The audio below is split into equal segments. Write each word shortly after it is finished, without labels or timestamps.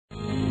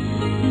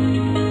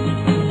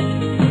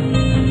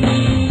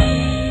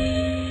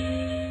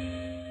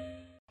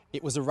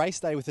It was a race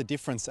day with a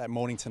difference at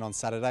Mornington on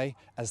Saturday,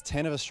 as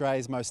 10 of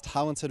Australia's most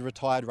talented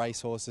retired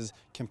racehorses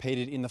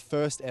competed in the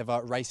first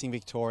ever Racing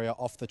Victoria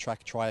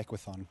off-the-track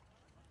Triequithon.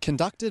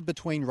 Conducted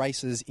between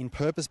races in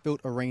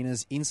purpose-built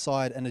arenas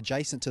inside and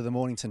adjacent to the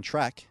Mornington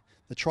track,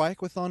 the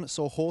Triequithon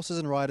saw horses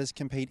and riders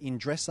compete in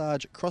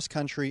dressage,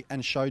 cross-country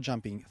and show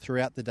jumping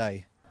throughout the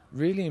day.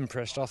 Really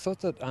impressed. I thought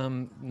that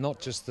not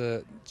just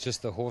the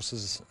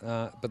horses,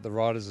 but the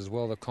riders as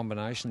well, the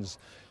combinations.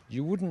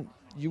 You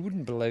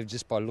wouldn't believe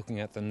just by looking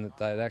at them that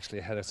they'd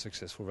actually had a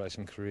successful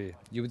racing career.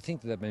 You would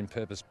think that they'd been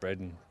purpose-bred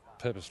and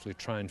purposefully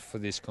trained for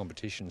this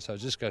competition. So it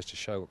just goes to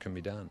show what can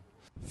be done.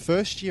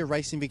 First-year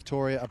Racing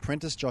Victoria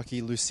apprentice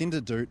jockey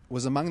Lucinda Doot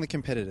was among the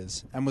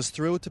competitors and was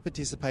thrilled to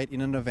participate in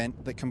an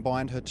event that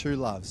combined her two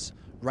loves,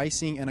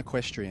 racing and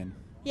equestrian.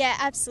 Yeah,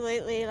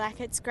 absolutely.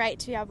 It's great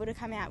to be able to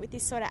come out with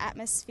this sort of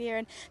atmosphere,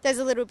 and there's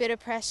a little bit of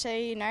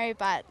pressure,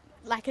 but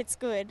it's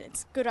good.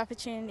 It's a good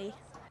opportunity.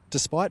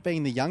 Despite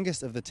being the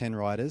youngest of the 10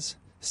 riders,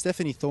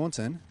 Stephanie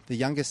Thornton, the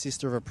younger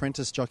sister of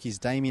apprentice jockeys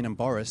Damien and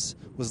Boris,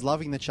 was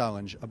loving the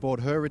challenge aboard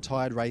her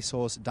retired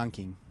racehorse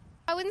Dunking.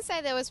 I wouldn't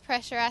say there was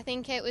pressure. I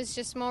think it was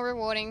just more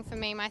rewarding for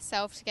me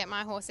myself to get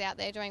my horse out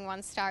there doing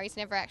one star. He's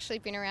never actually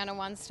been around a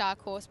one-star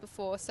course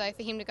before, so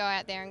for him to go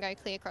out there and go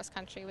clear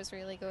cross-country was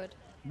really good.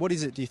 What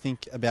is it, do you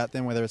think, about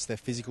them, whether it's their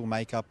physical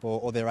makeup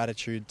or their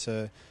attitude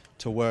to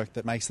work,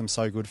 that makes them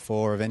so good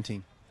for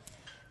eventing?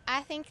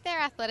 I think their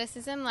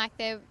athleticism,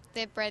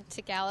 they're bred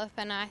to gallop,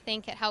 and I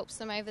think it helps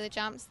them over the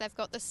jumps. They've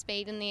got the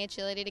speed and the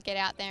agility to get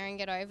out there and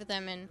get over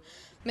them, and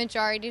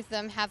majority of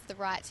them have the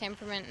right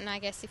temperament, and I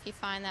guess if you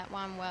find that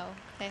one, well,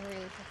 they're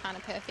really kind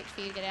of perfect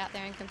for you to get out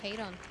there and compete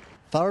on.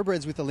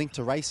 Thoroughbreds with a link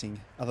to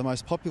racing are the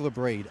most popular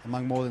breed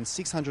among more than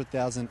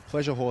 600,000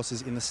 pleasure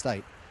horses in the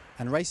state,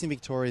 and Racing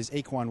Victoria's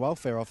Equine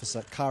Welfare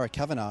Officer Cara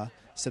Kavanagh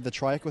said the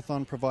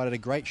Triequithon provided a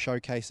great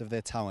showcase of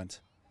their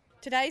talent.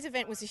 Today's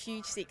event was a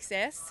huge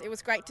success. It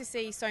was great to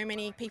see so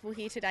many people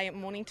here today at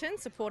Mornington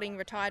supporting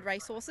retired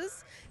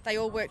racehorses. They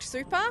all worked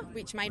super,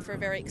 which made for a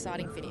very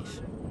exciting finish.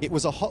 It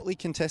was a hotly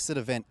contested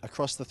event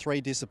across the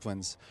three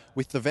disciplines,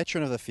 with the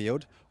veteran of the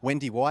field,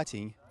 Wendy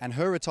Whiting, and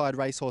her retired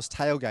racehorse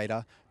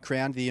Tailgater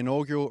crowned the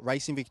inaugural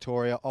Racing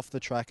Victoria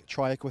off-the-track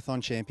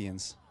Triequithon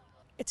champions.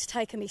 It's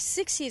taken me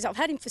 6 years. I've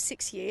had him for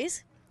 6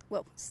 years.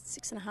 Well,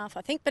 6.5,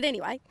 I think. But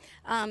anyway,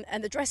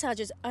 and the dressage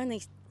is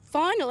only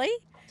finally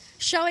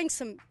showing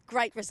some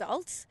great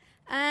results.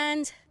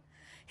 And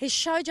his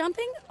show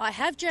jumping, I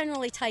have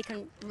generally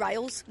taken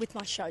rails with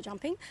my show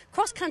jumping.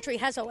 Cross country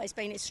has always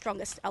been his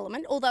strongest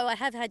element, although I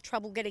have had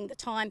trouble getting the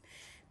time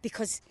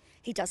because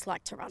he does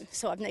like to run.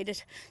 So I've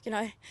needed,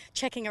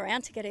 checking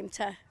around to get him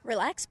to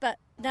relax. But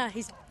no,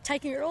 he's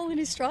taking it all in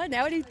his stride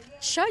now, and he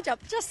show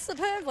jumped just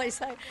superbly.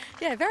 So,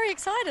 yeah, very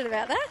excited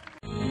about that.